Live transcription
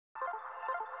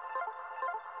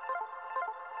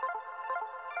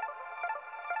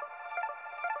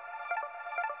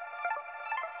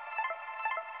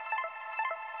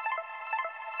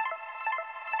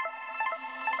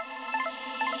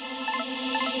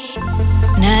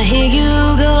Here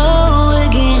you go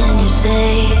again. You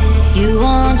say you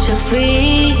want your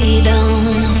freedom.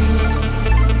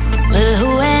 Well,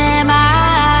 who am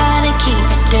I to keep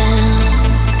it down?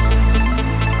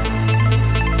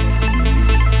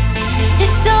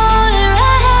 It's only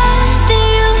right that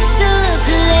you should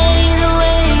play the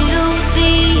way you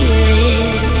feel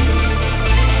it.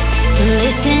 But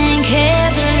listen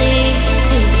carefully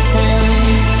to the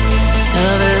sound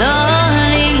of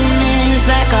loneliness,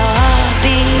 like a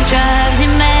heartbeat drives you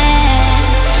mad,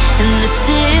 and the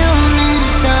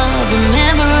stillness of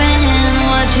remembering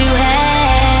what you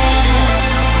had,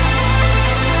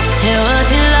 and what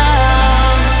you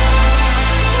love,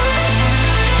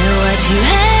 and what you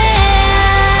had,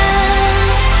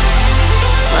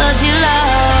 what you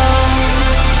love.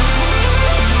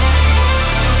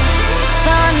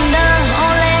 Thunder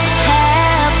only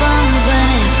happens when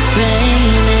it's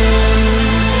raining.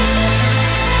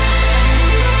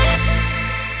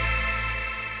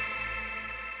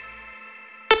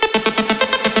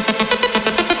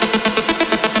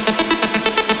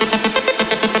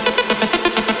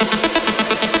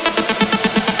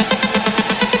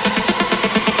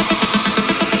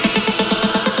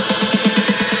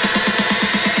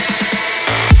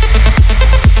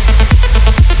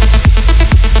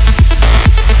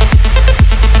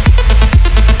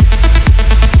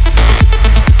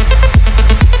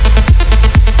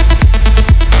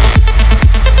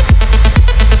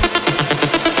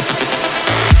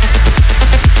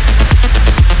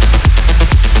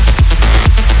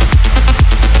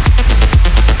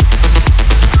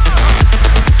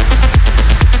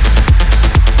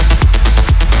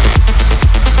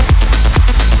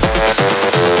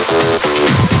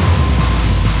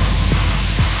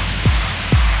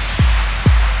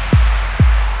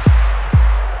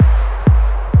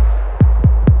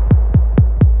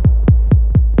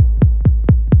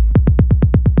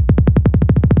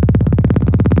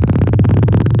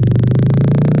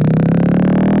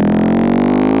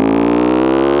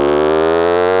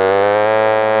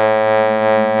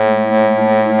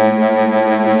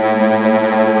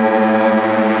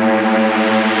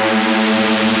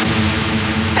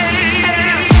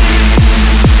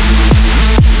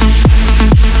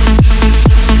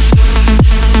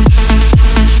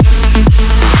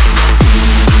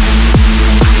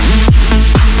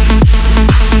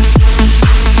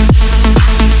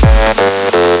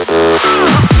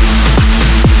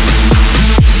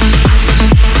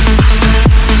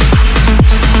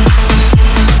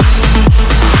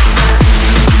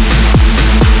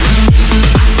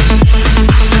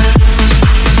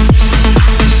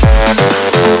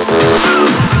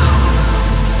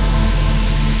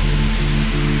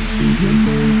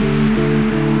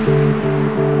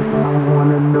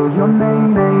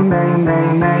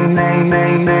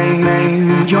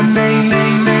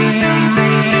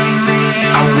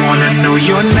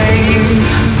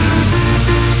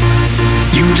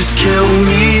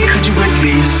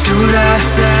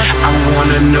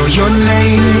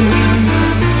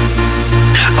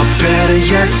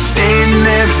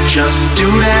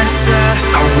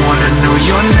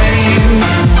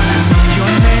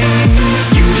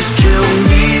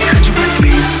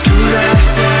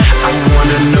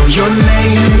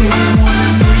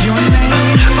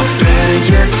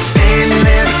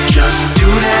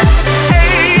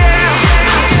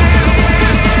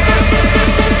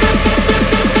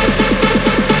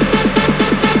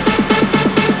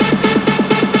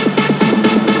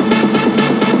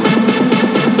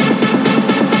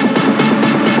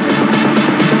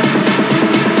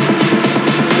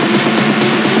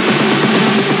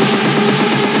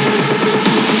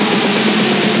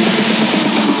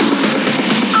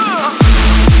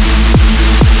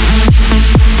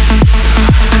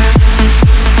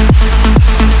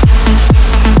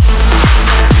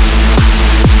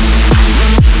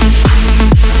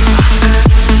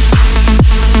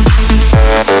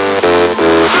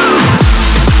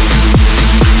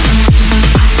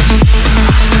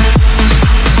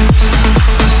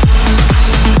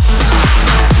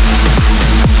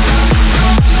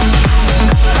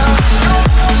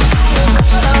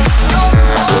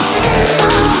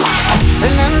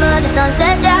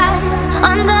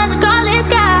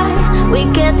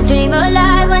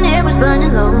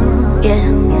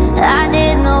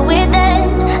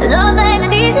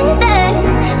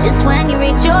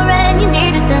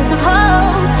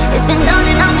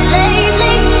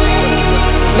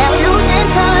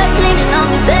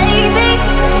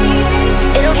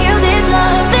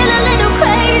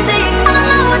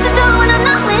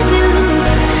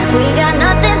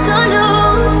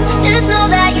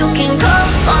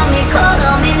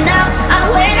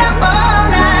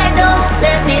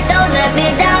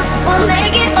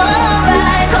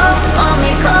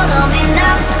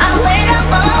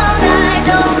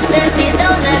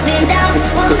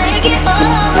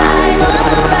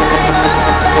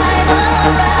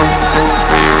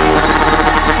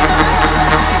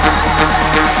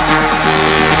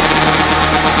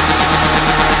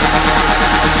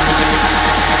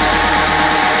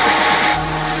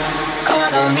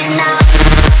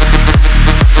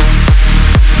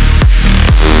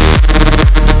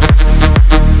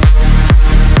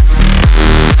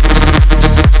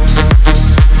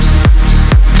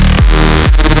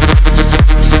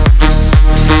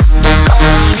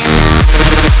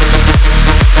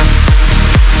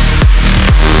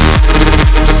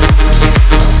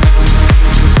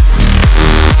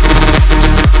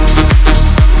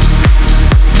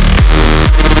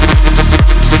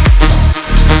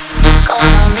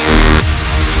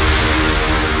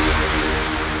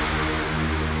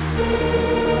 You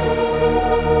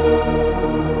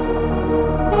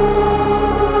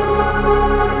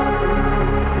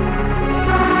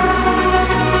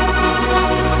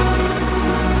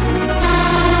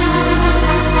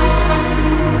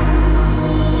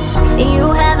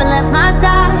haven't left my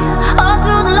side all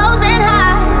through the lows and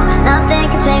highs. Nothing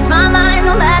can change my mind,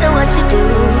 no matter what you do.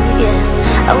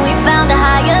 Yeah, we found a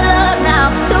higher love now.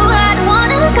 Too high to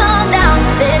wanna calm down.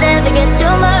 If it ever gets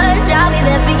too much, I'll be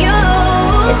there for you.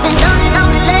 It's been dawning on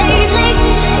me lately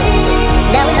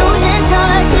that we're losing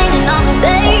touch, leaning on me,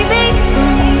 baby.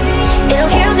 It'll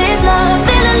heal this love,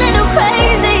 feel a little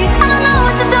crazy. I don't know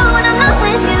what to do when I'm not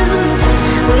with you.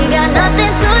 We got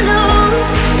nothing to lose.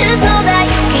 Just know that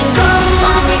you can call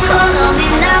on me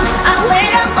now. I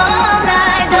wait up all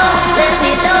night. Don't let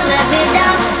me down.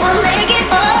 We'll make it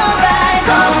alright.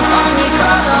 Call on me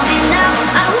now.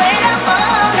 I wait up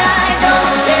all night.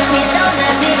 Don't let me down.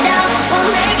 We'll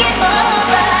make it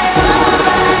alright.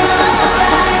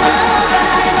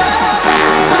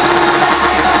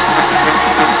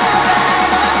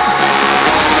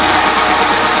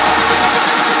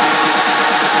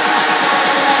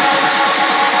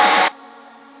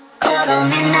 Call on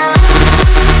me now.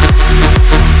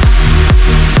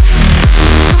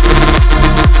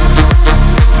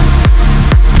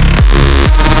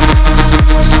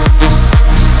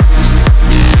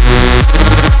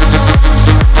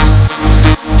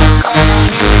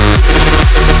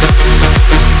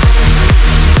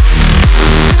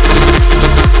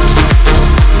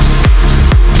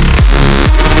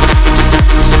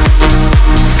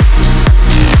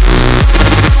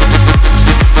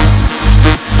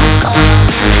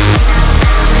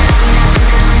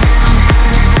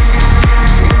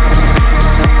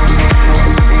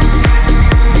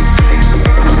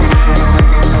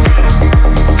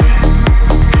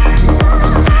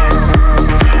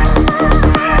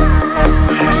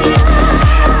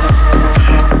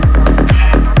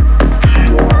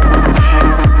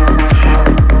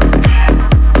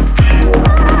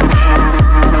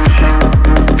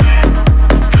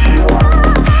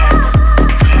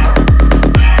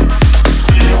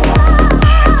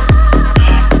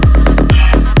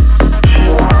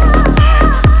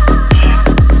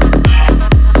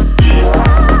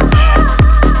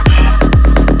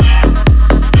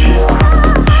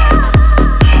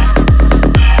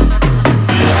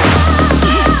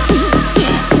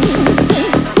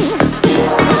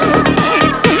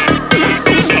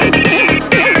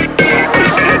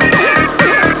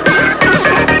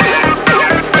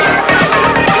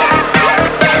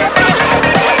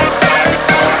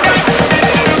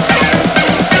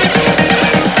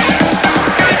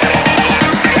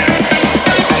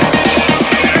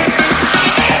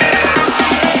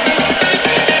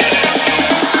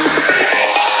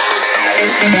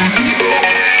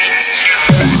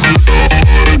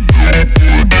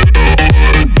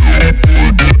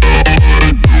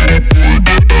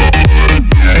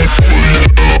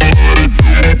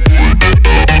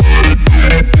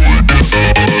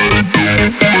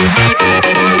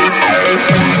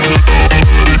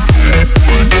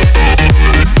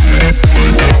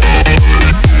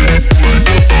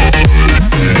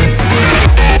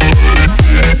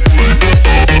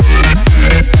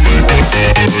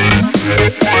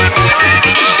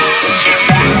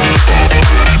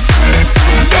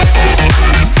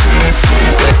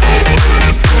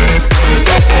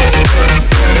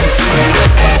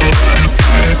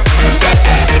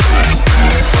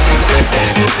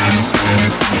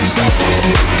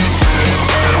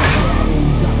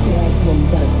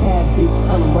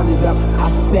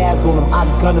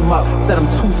 gun him up. Said I'm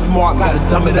too smart, gotta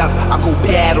dumb it up. I go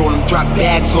bad on him, drop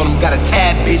bags on him. Got a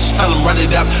tad bitch, tell him run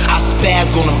it up. I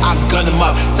spaz on him, I gun him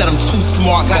up. Said I'm too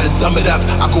smart, gotta dumb it up.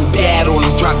 I go bad on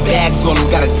him, drop bags on him.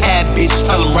 Got a tad bitch,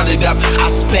 tell him run it up. I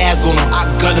spaz on him, I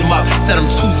gun him up. Said I'm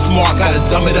too smart, gotta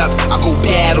dumb it up. I go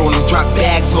bad on him, drop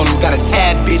bags on him. Got a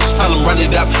tad bitch, tell him run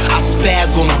it up. I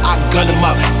spaz on him, I gun him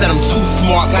up. Said I'm too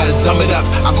smart, gotta dumb it up.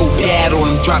 I go bad on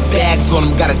him, drop bags on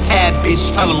him. Got a tad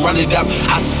bitch, tell him run it up.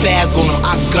 I spaz on him,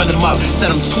 I gun him up.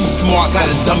 Said I'm too smart,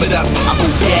 gotta dumb it up. I go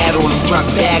bad on him, drop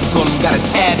bags on him. Got a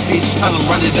tad bitch, tell him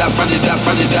run it up, run it up,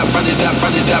 run it up, run it up,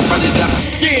 run it up, run it up.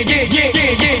 Yeah, yeah, yeah,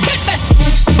 yeah, yeah.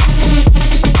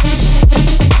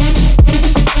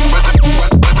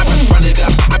 Run it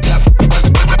up, run it up,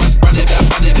 run it up,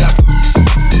 run it up.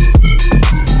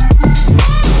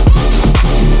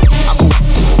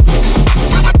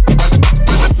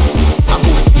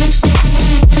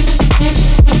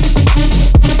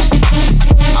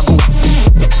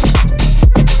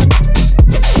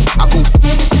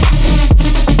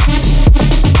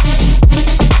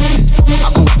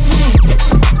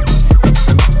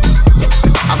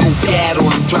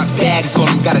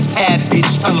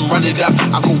 run it up.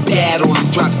 I go bad on them,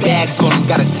 drop bags on them.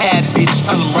 Got a tad bitch,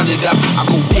 tell them run it up. I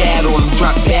go bad on them,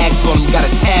 drop bags on them. Got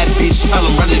a tad bitch, tell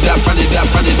them run it up, run it up,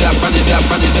 run it up, run it up,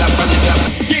 run it up, run it up.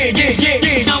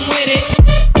 Yeah, I'm with it.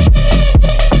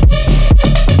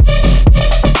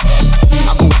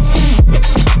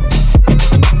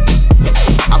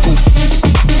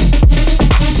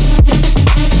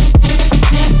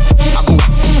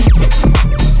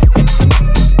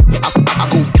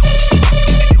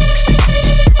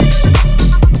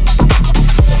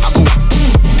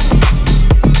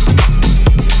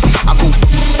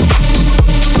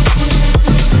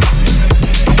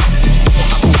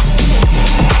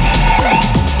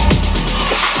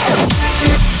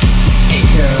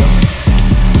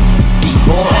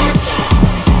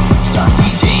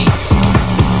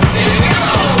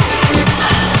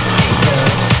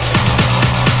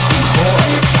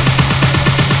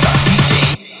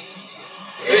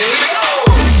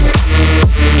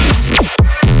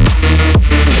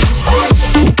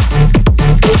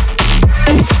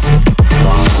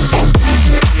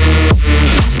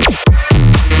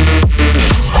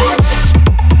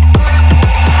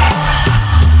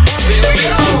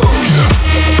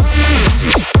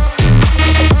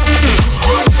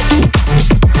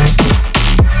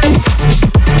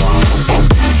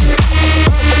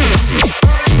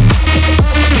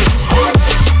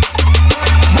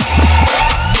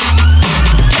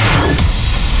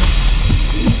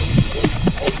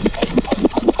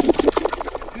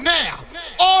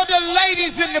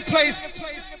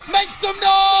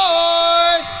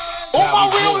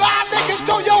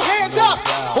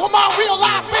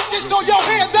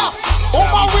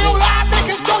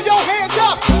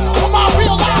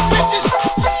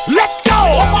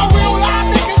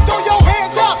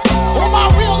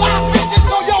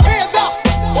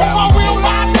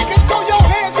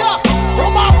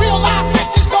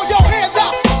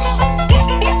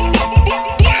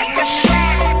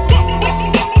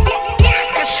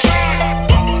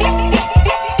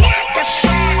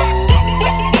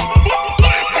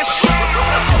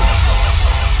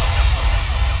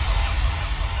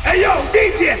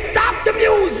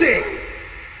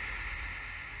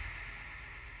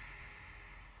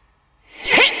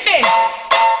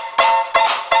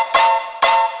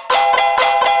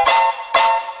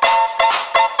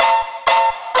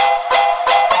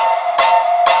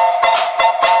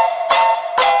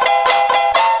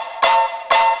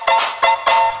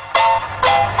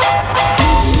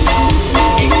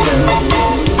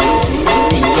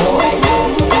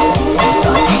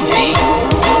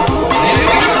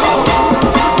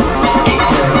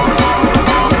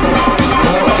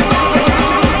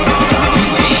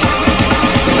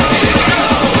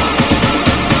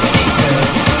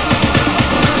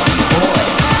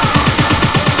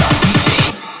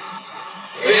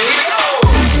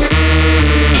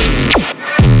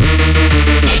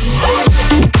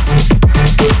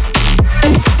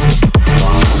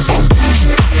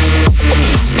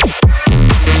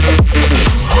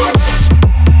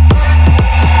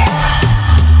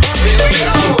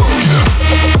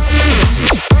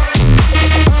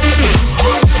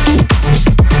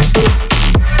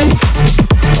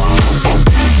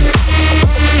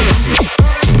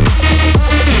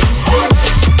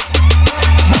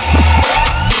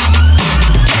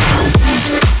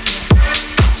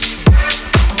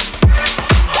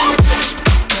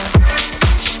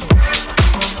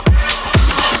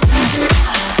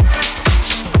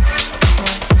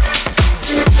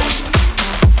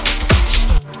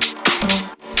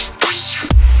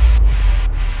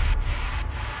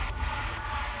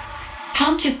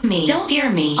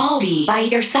 By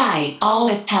your side all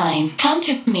the time. Come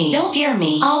to me, don't fear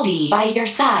me. I'll be by your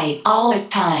side all the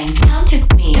time. Come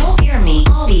to me, don't fear me.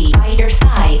 I'll be by your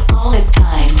side all the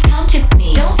time. Come to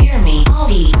me, don't fear me. I'll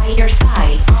be by your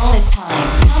side all the time.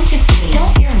 Come to me,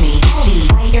 don't fear me. I'll be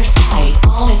by your side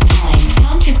all the time.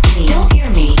 Come to me, don't fear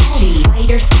me. I'll be by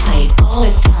your side all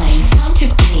the time. Come to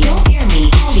me, don't fear me.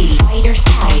 I'll be by your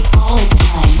side all the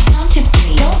time. Come to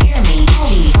me, don't fear me. I'll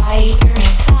be by your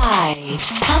side.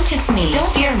 Come to me,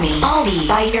 don't fear me. I'll be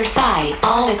by your side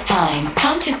all the time.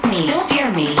 Come to me, don't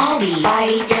fear me. I'll be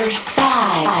by your side.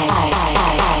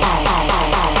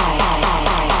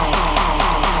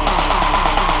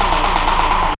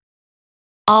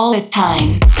 All the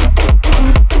time.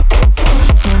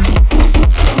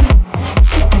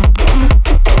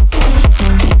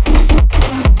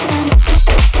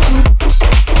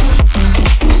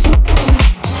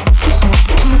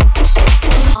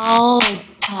 All the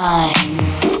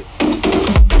time.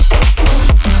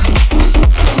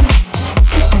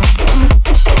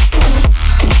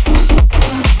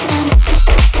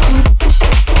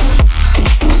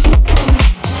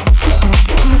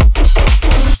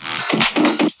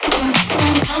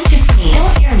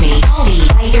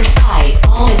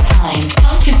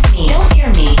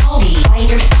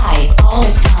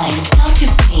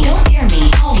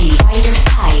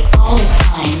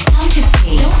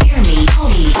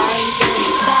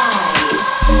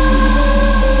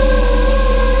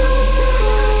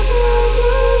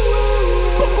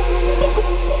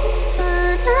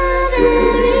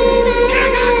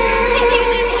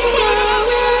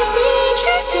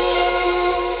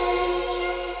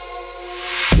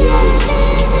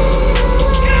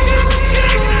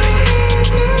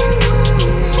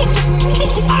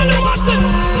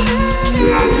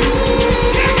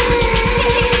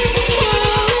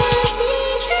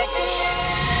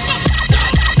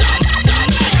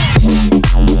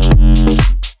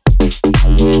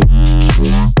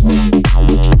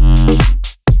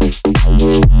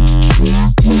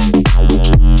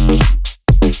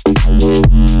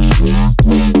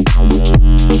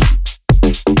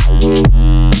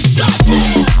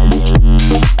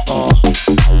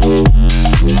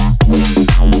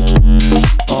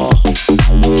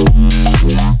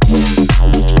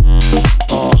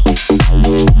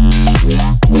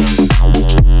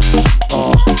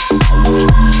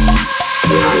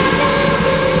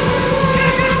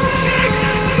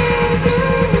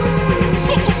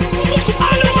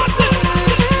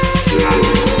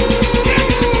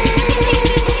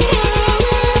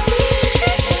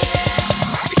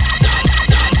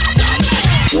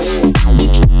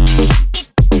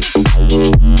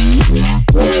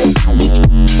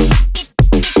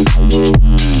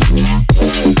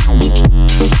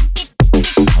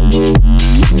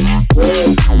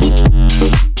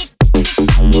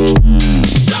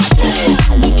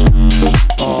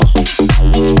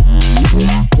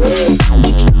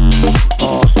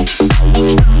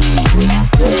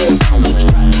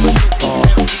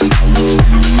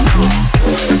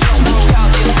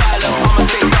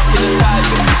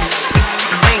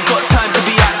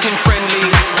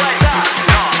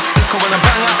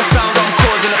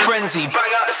 frenzy.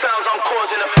 Bang out the sounds, I'm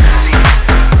causing a frenzy.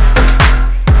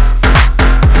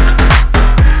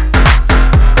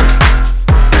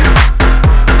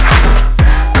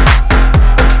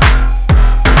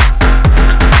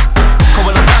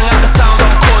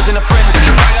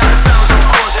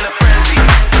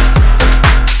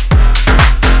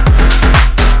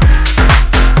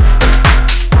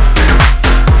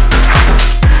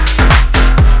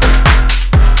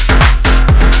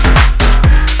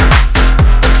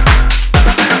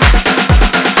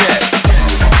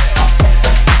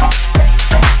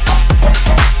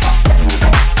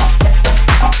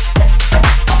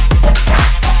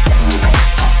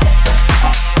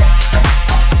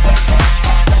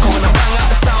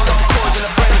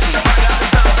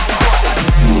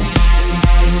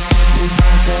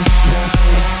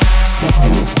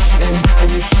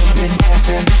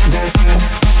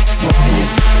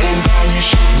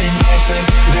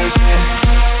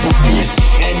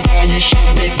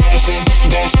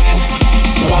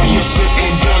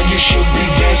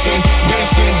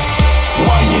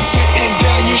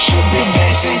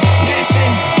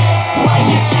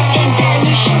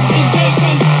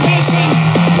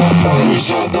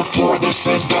 This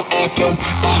is the anthem.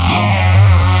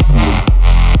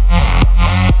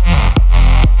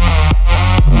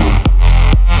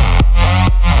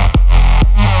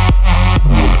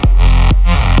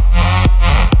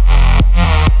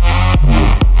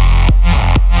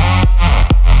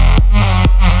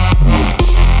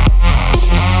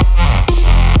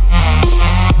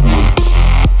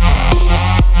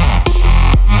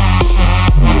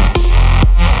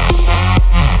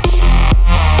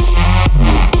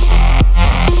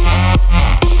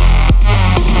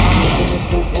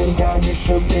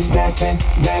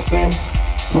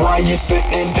 Why you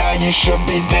sitting down? You should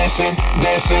be dancing,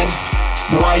 dancing.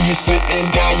 Why you sitting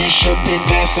down? You should be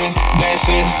dancing,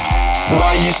 dancing.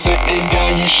 Why you sitting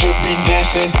down? You should be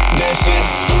dancing, dancing.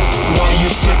 Why you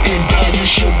sitting down? You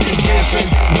should be dancing,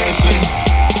 dancing.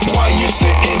 Why you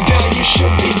sitting down? You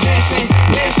should be dancing,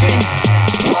 dancing.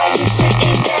 Why you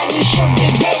sitting down? You should be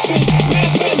dancing,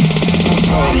 dancing. The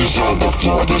party's on the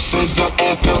floor. This is the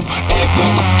anthem,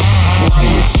 anthem. Why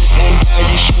you sitting down?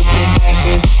 You should be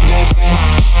dancing, dancing.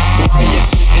 Why you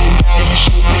sitting down? You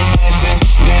should be dancing,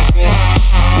 dancing.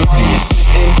 Why you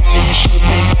sitting down? You should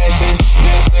be dancing,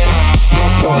 dancing. The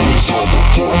party's on the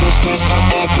floor. This is the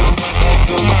anthem,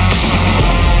 anthem.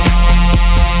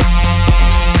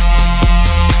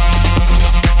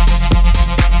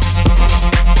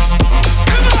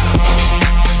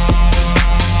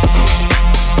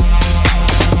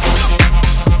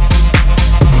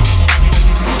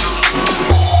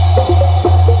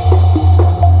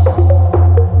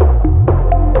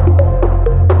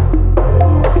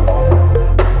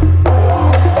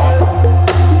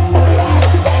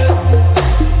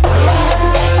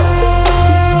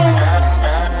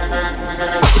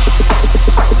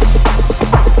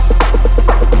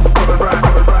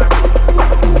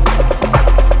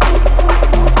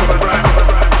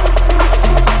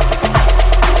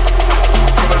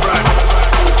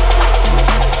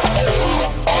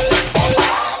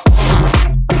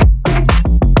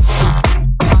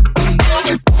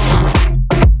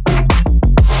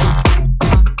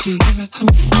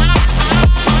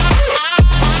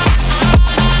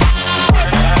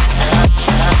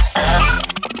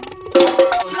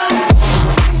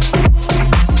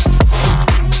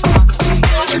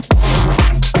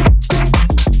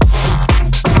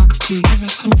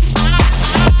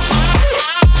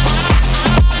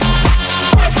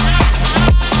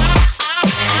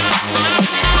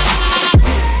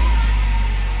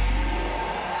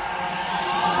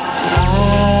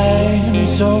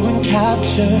 So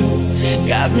encaptured,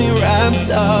 got me wrapped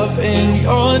up in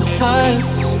your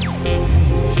touch.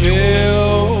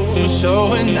 Feel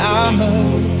so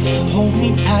enamored, hold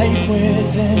me tight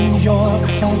within your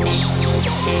clutch.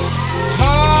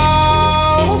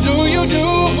 How do you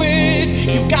do it?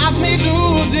 You got me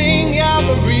losing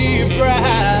every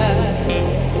breath.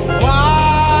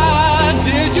 What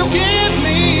did you give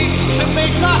me to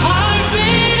make my heart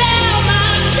beat out my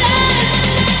chest?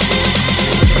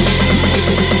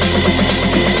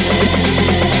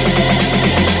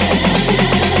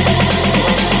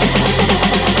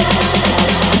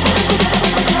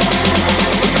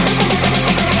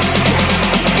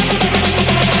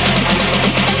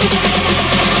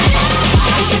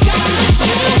 I got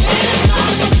you in my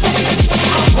space.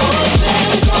 I won't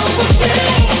let go.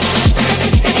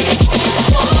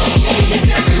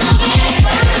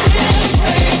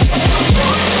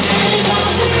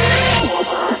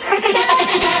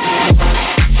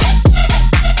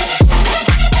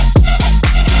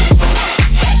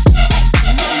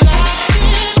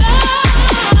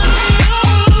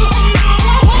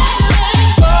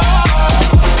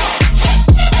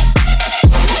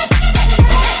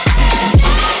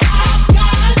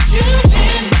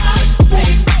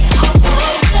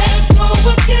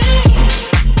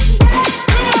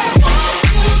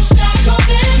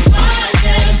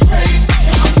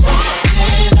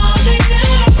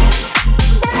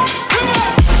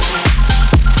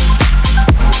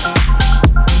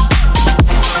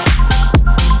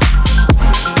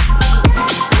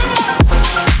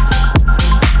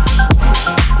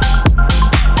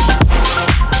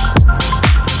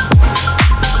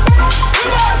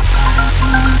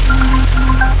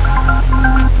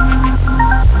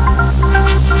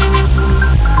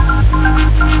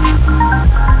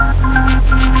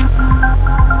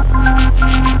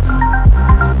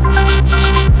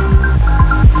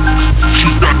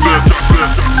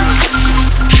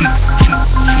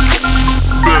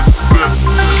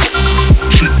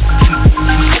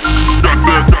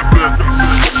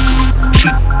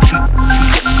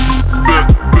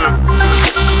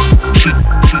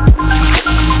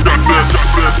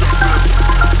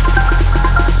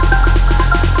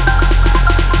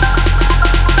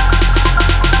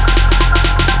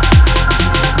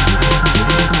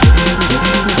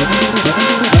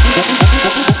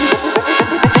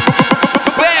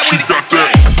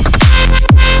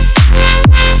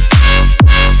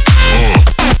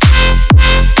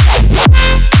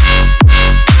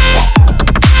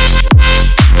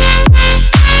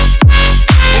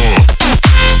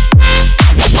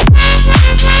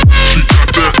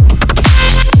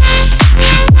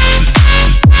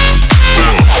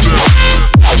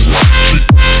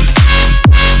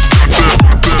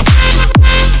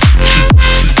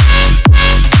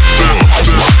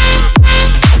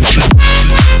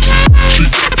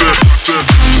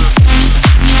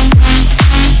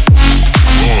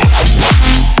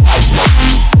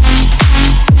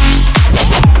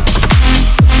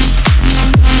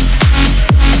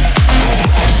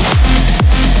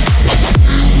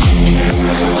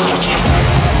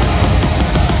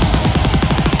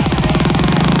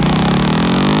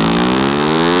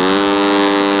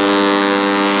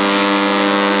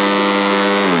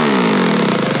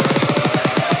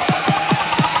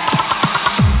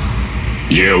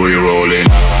 Yeah, we rolling.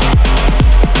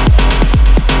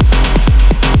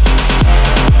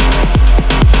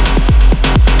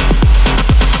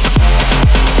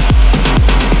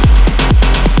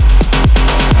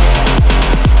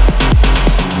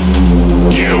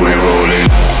 Yeah, we rolling.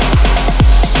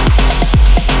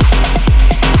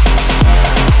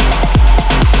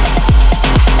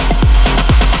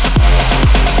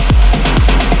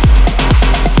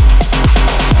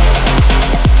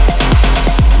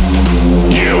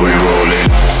 Yeah, we rolling.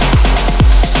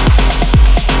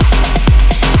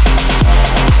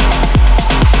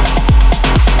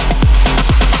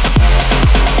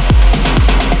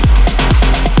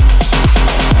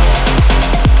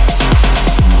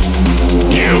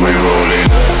 Yeah, we rolling.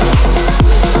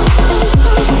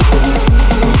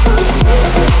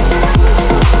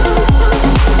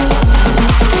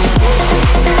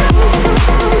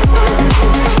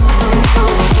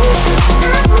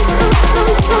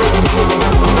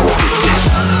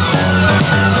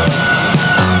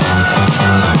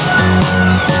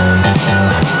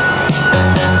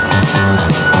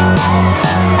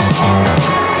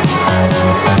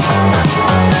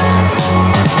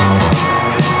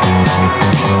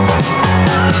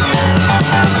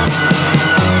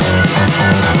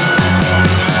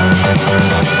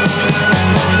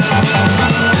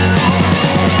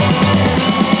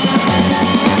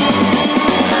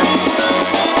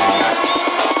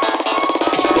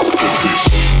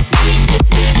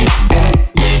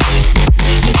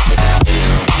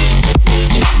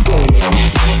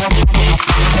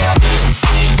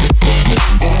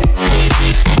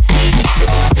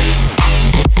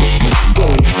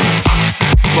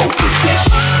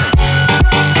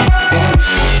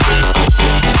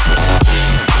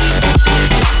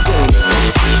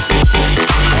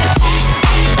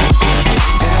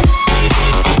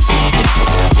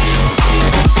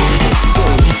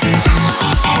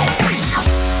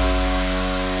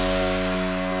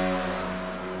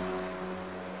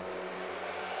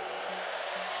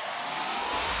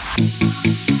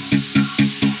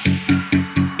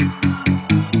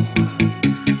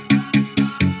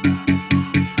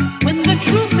 When the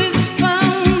truth is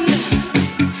found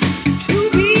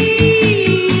to be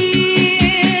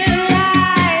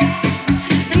lies,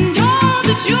 and all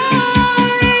the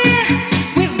joy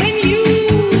within you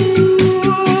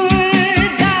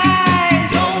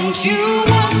dies. Don't you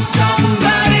want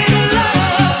somebody to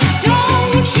love?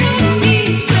 Don't you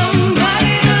need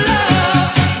somebody to love?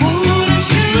 Wouldn't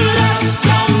you love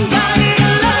somebody to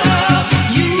love?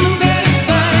 You better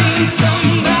find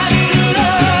somebody to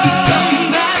love.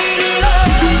 Somebody to love.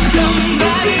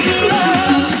 Somebody to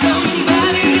love.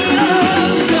 Somebody to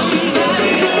love.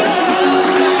 Somebody to love.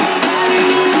 Somebody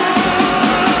to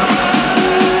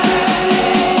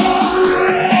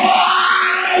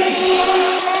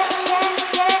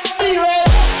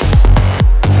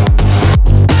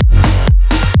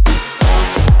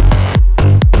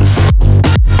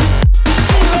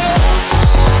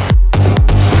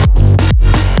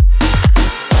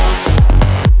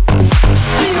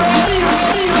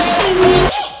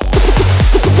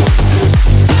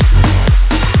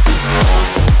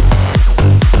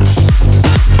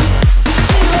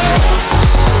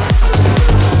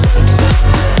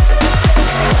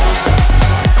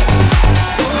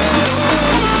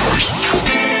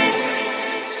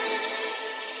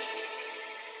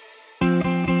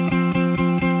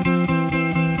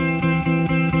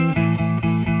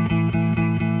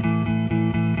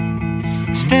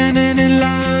Standing in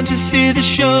line to see the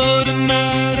show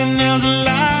tonight, and there's a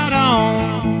light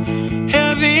on,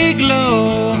 heavy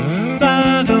glow.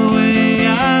 By the way,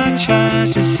 I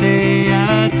tried to say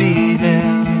I'd be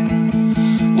there,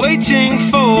 waiting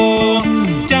for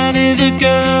Danny the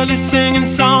girl is singing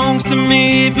songs to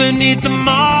me beneath the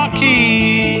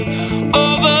marquee.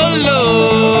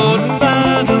 Overload.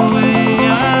 By the way,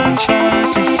 I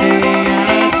tried to say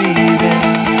I'd be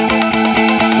there,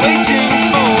 waiting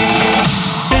for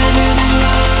standing in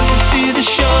line to see the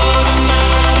show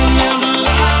tonight, and there's a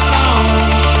light on,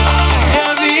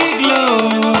 heavy glow.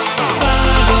 By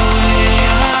the way,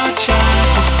 I tried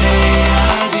to say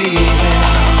I'd be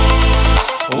there,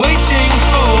 waiting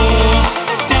for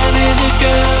Danny the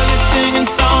girl is singing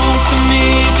songs to me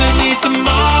beneath the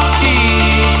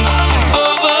marquee.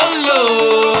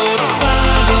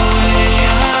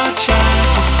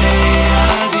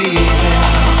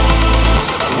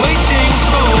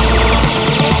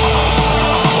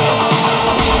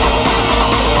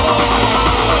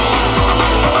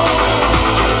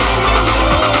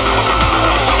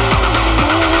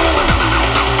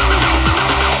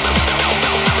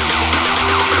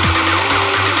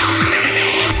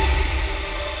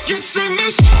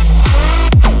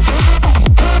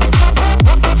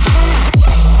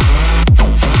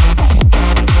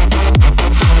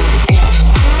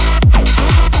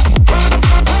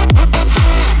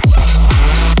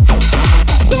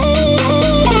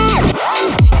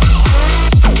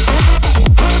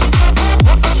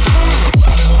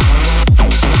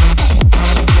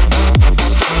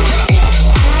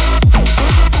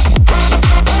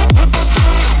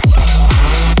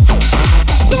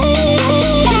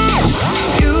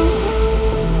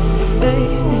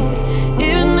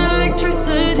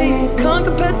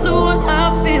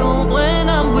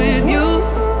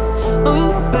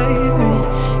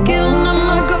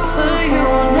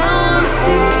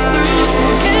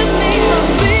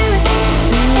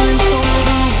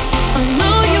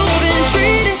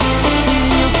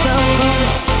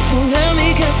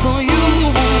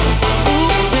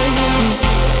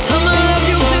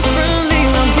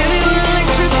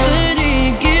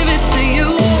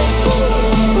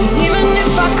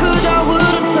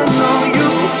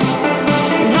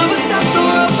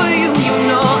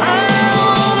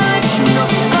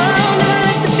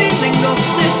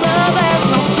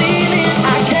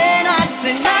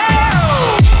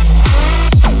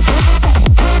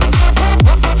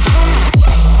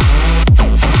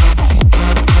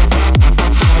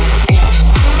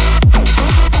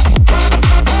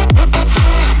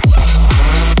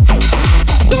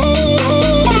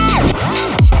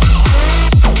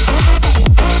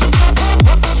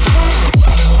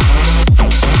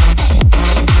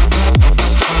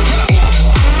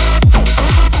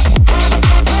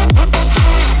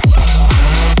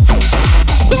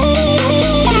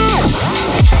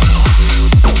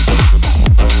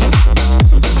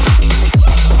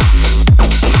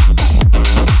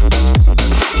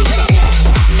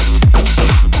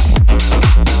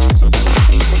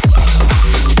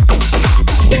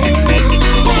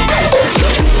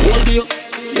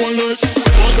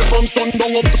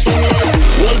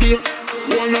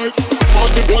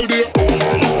 all day,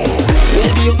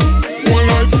 one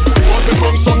night. Party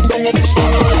from sundown up to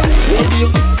sunlight. All day,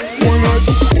 one night,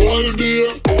 all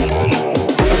day.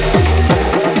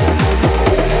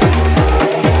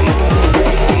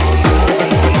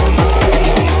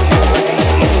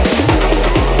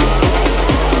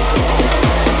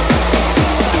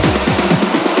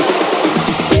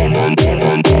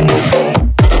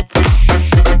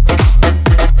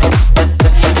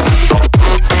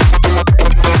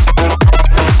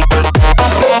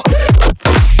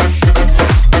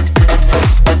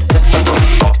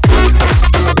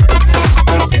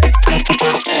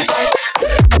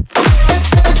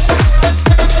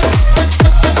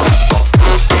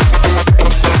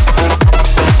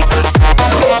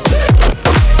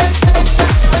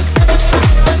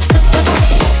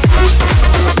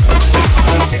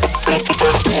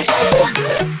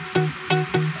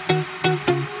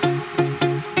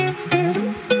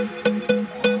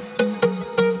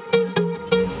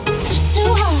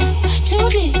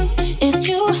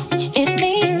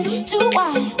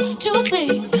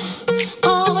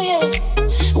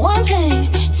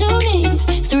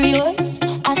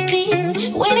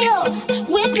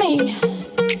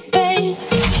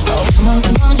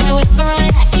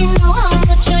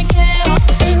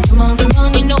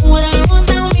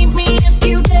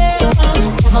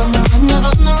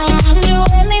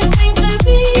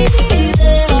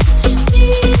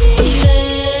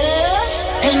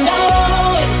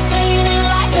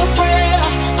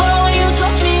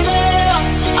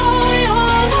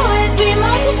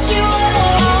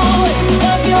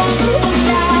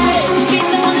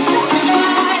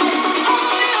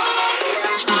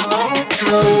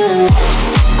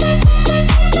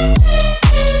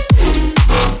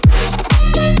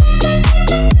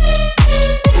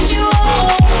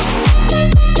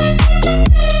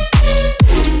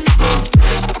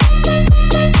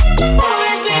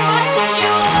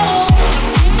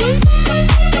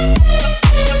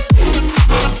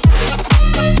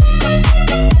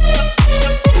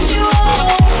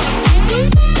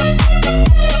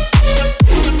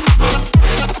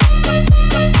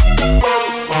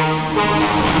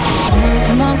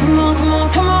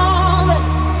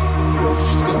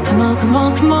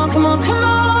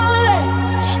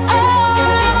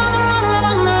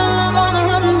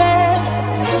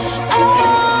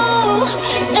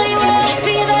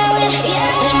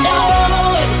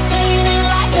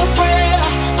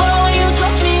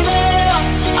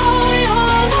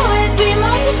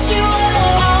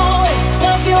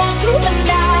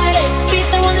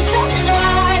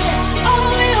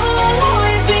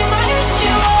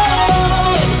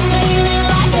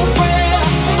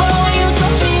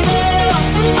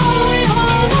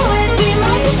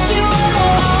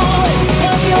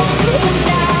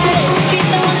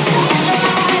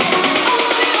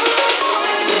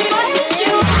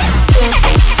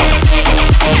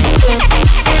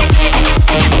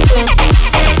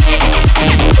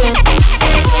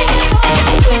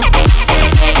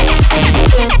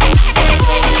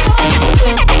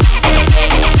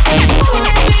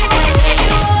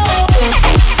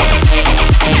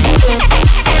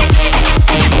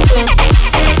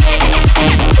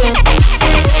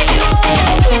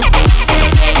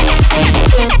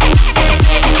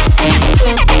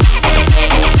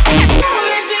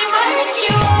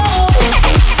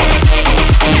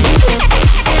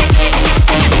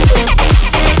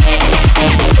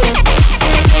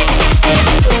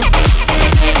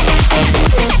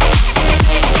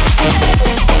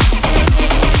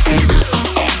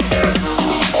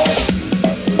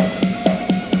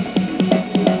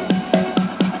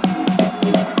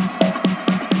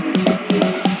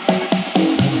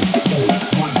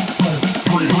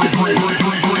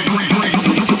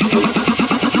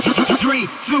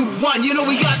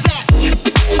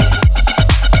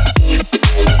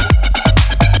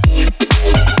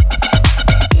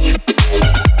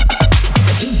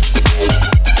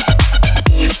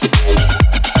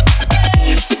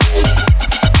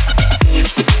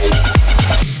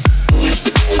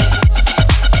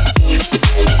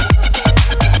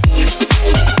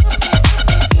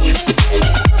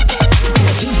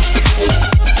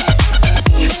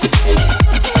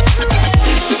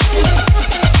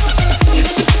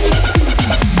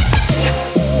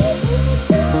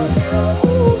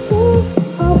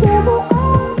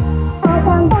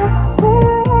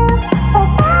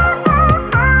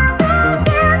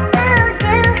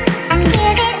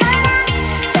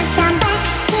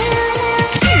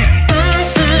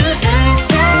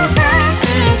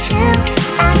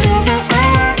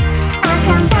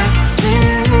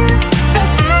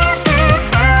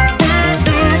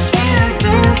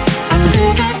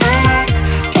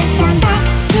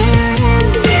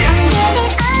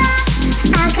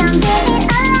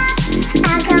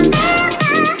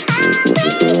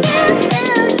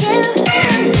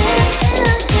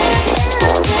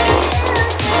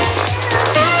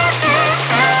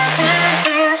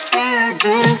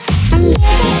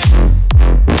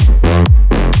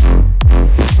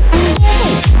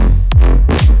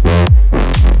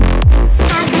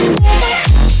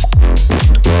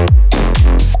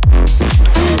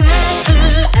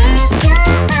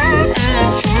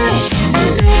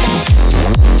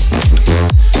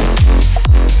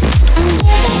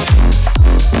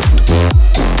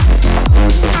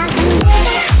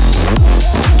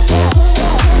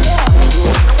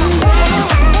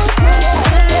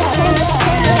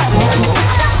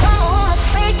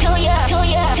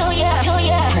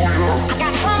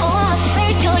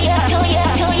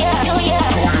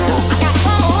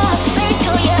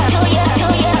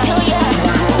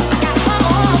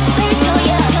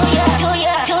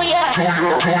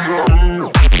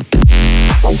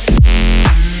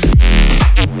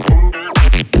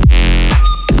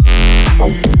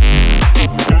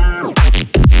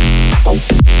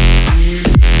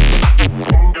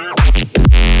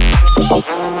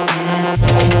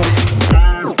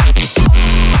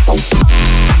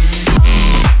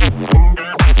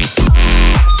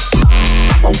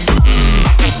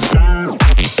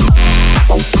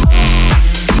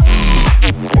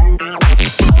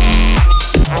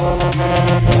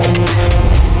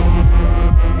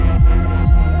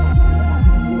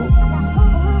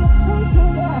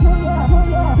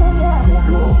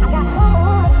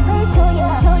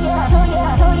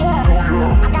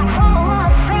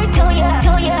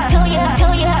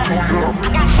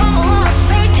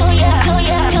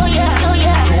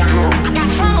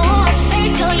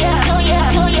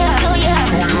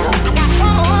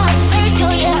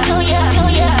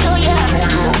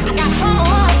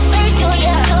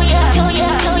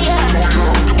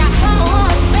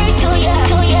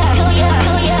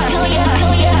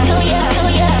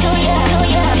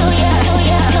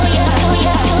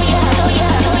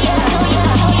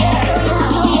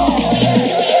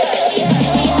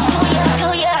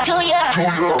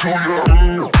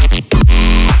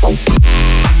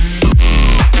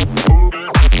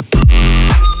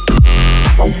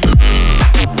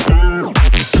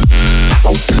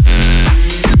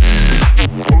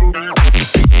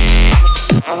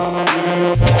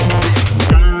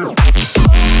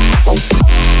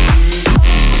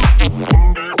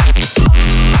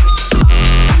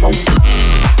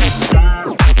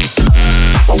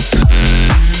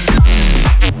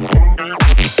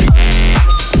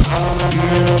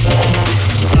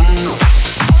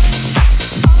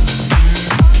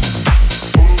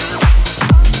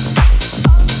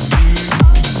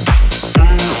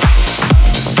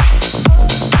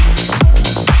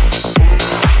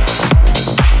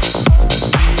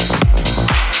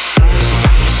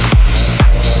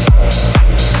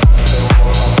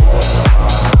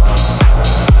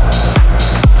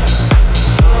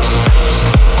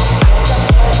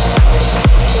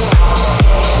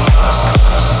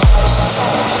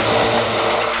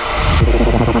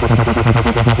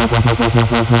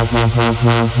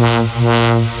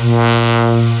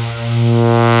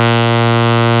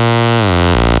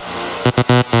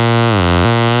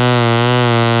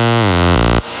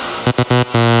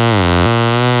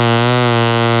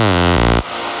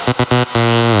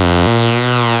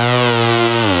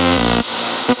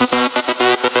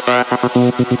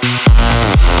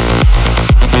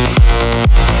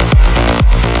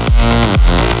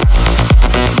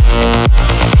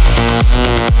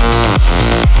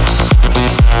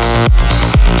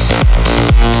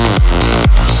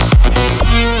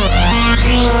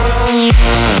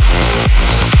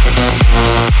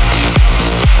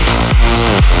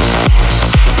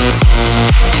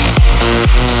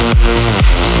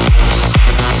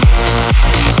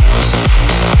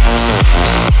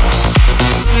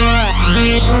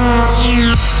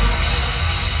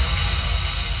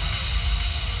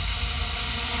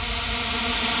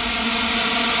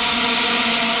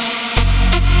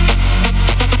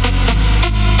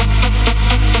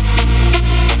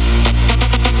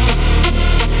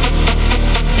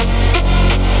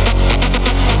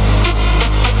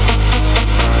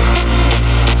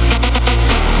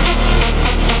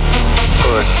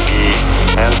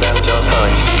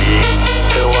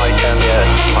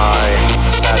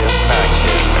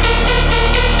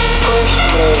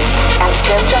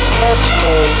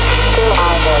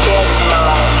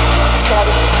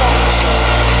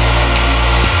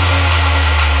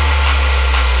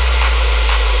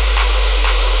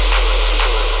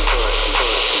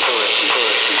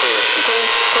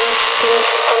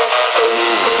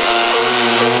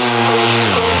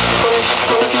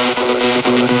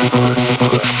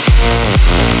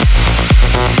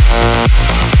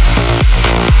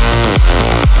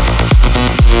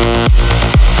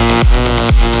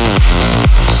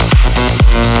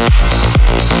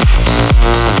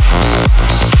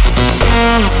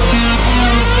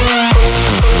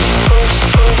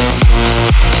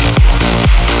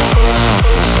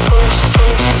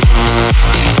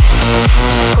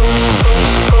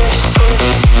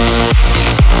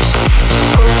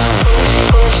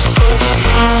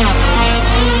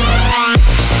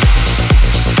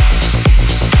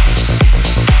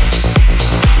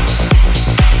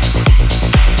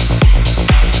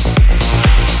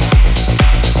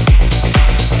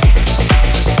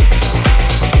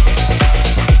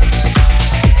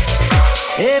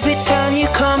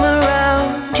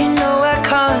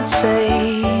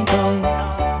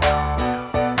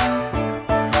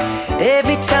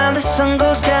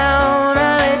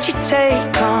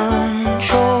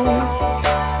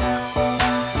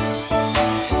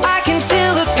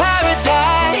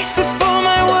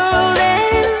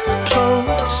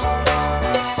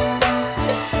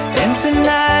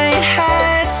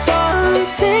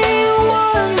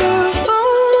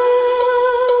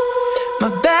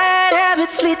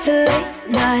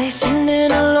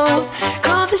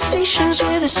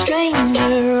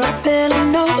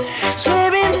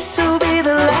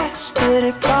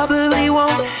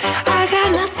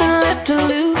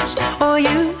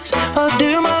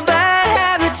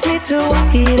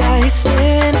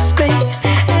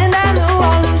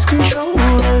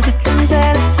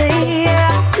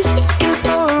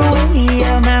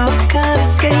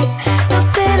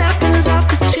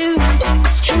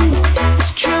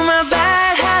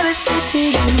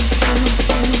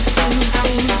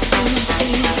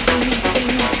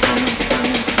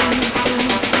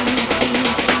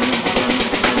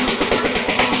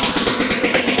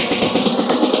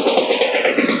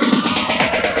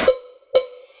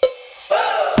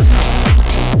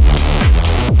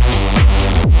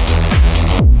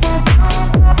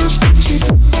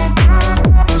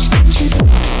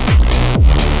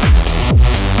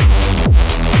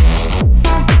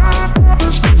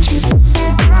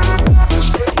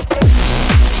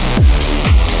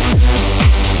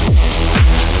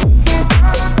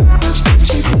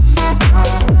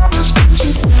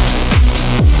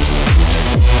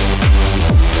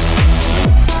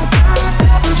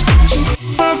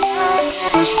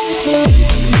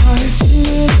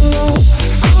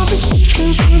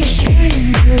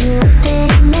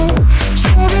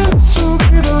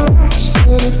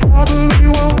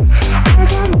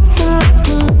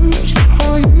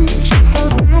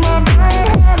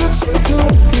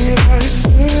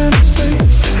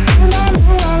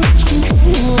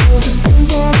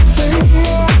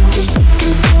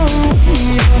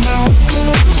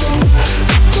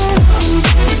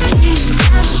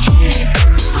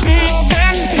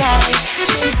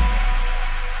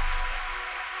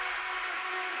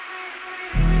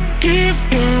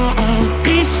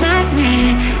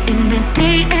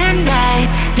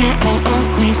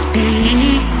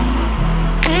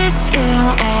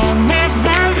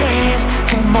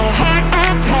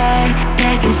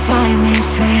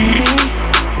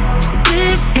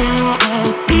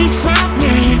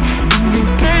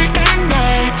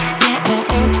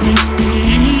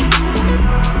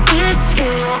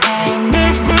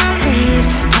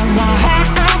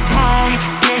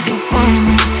 Find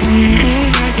me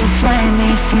free.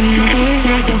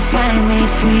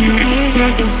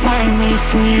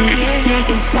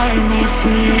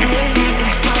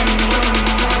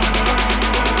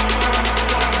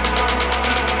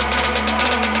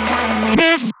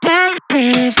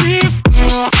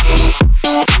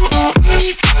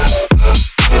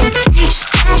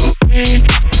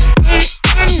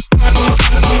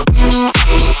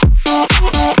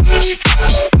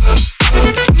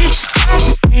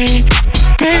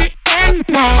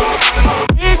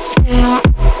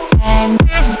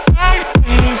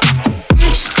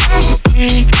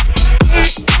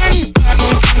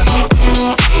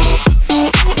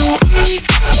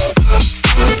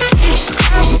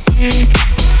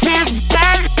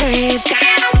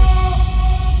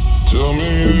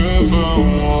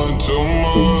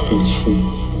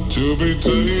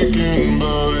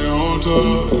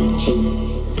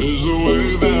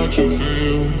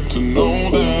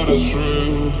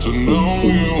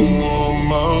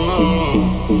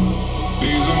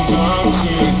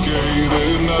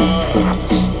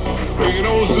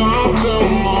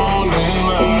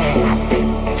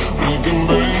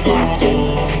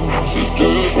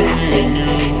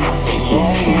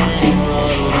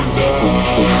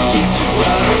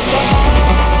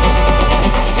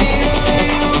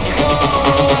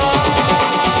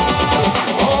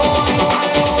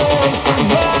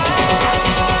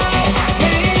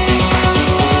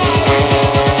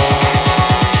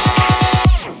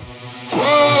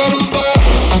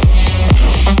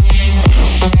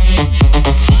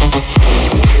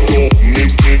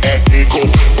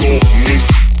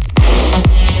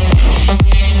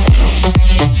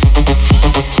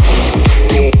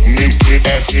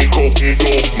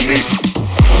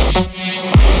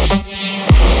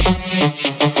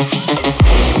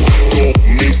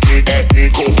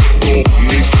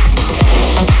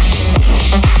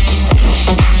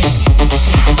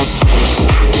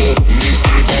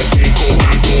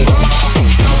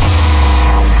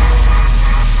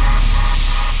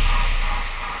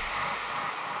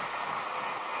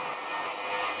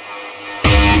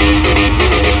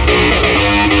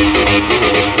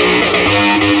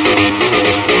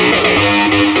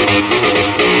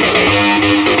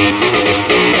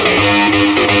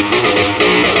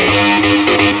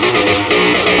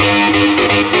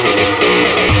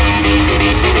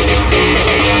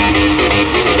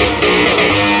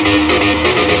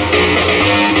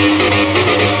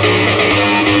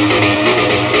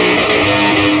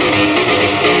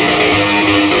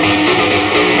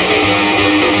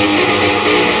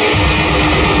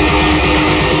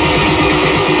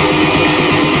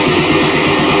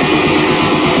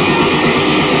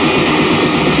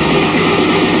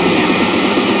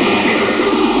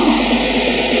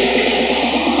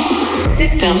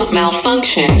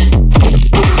 Malfunction.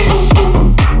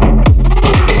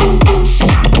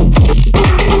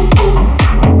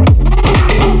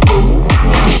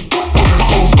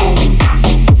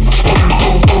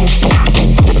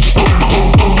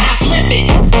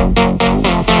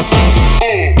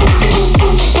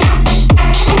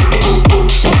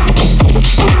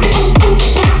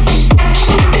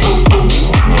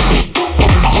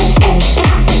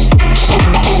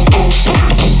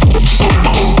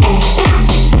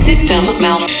 System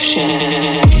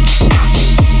malfunction.